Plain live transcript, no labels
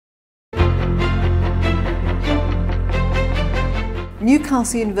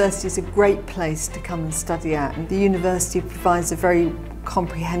Newcastle University is a great place to come and study at, and the university provides a very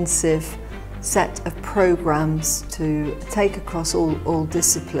comprehensive set of programmes to take across all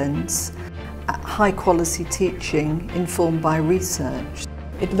disciplines, high quality teaching informed by research.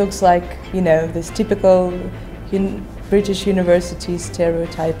 It looks like, you know, this typical British university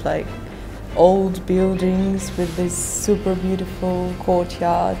stereotype, like old buildings with this super beautiful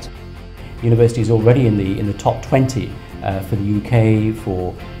courtyard. University is already in the top 20 for the UK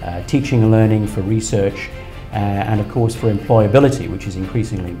for teaching and learning, for research, and of course for employability, which is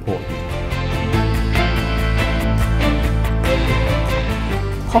increasingly important.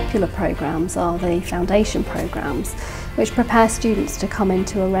 Popular programmes are the foundation programmes, which prepare students to come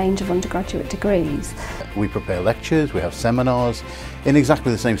into a range of undergraduate degrees. We prepare lectures, we have seminars in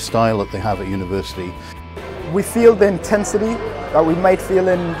exactly the same style that they have at university. We feel the intensity that we might feel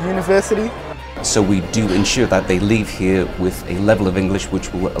in university. So we do ensure that they leave here with a level of English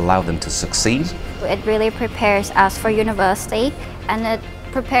which will allow them to succeed. It really prepares us for university, and it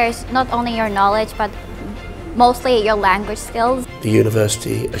prepares not only your knowledge but mostly your language skills. The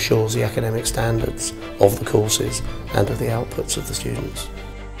university assures the academic standards of the courses and of the outputs of the students.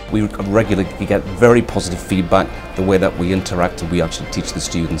 We regularly get very positive feedback the way that we interact and we actually teach the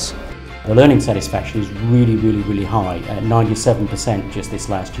students. The learning satisfaction is really high, at 97% just this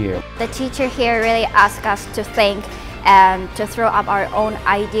last year. The teacher here really asks us to think and to throw up our own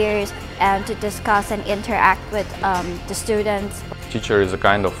ideas and to discuss and interact with the students. Teacher is a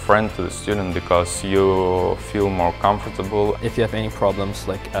kind of friend to the student because you feel more comfortable. If you have any problems,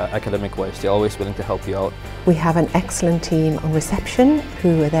 like academic-wise, they're always willing to help you out. We have an excellent team on reception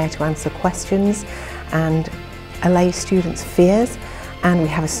who are there to answer questions and allay students' fears. And we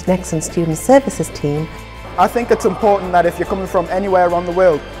have an excellent student services team. I think it's important that if you're coming from anywhere around the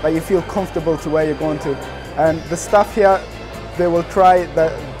world, that you feel comfortable to where you're going to. And the staff here, they will try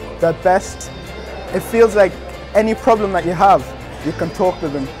their best. It feels like any problem that you have, you can talk to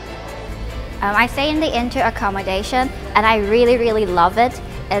them. I stay in the INTO accommodation and I really love it.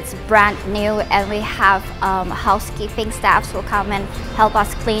 It's brand new and we have housekeeping staffs who come and help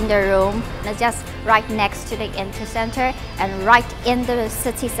us clean the room. And it's just right next to the INTO Center and right in the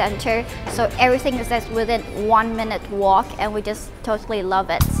city center. So everything is just within 1 minute walk and we just totally love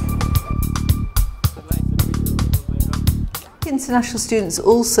it. International students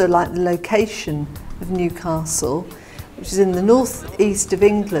also like the location of Newcastle, which is in the northeast of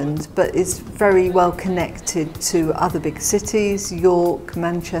England, but is very well connected to other big cities, York,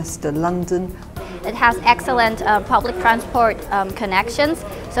 Manchester, London. It has excellent public transport connections,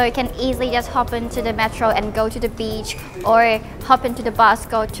 so you can easily just hop into the metro and go to the beach, or hop into the bus,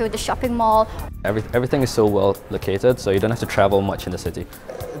 go to the shopping mall. Everything is so well located, so you don't have to travel much in the city.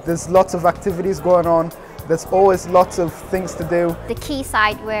 There's lots of activities going on, there's always lots of things to do. The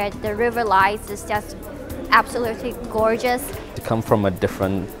quayside where the river lies is just absolutely gorgeous. To come from a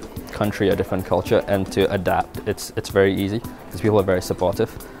different country, a different culture, and to adapt, it's very easy because people are very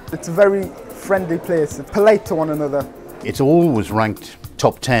supportive. It's a very friendly place, it's polite to one another. It's always ranked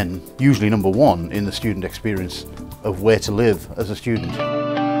top 10, usually number 1 in the student experience of where to live as a student.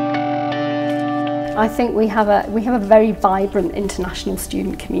 I think we have a very vibrant international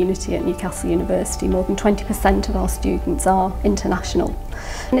student community at Newcastle University. More than 20% of our students are international.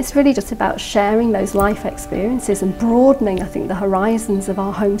 And it's really just about sharing those life experiences and broadening, I think, the horizons of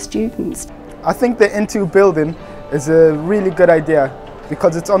our home students. I think the INTO building is a really good idea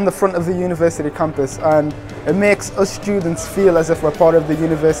because it's on the front of the university campus and it makes us students feel as if we're part of the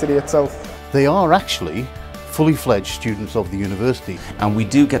university itself. They are actually fully fledged students of the university. And we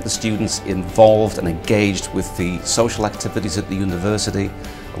do get the students involved and engaged with the social activities at the university.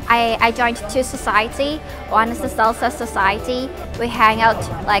 I joined 2 societies. One is the Salsa Society. We hang out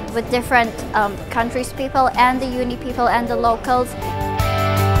with different countries people and the uni people and the locals.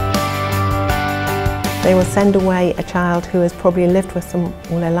 They will send away a child who has probably lived with them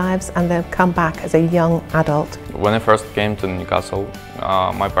all their lives and they'll come back as a young adult. When I first came to Newcastle,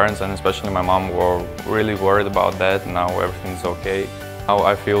 my parents and especially my mom were really worried about that. Now everything's okay. Now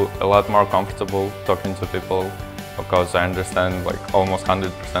I feel a lot more comfortable talking to people because I understand almost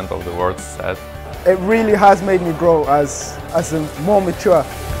 100% of the words said. It really has made me grow as a more mature.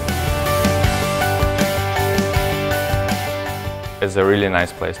 It's a really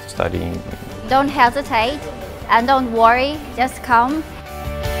nice place to study. Don't hesitate and don't worry, just come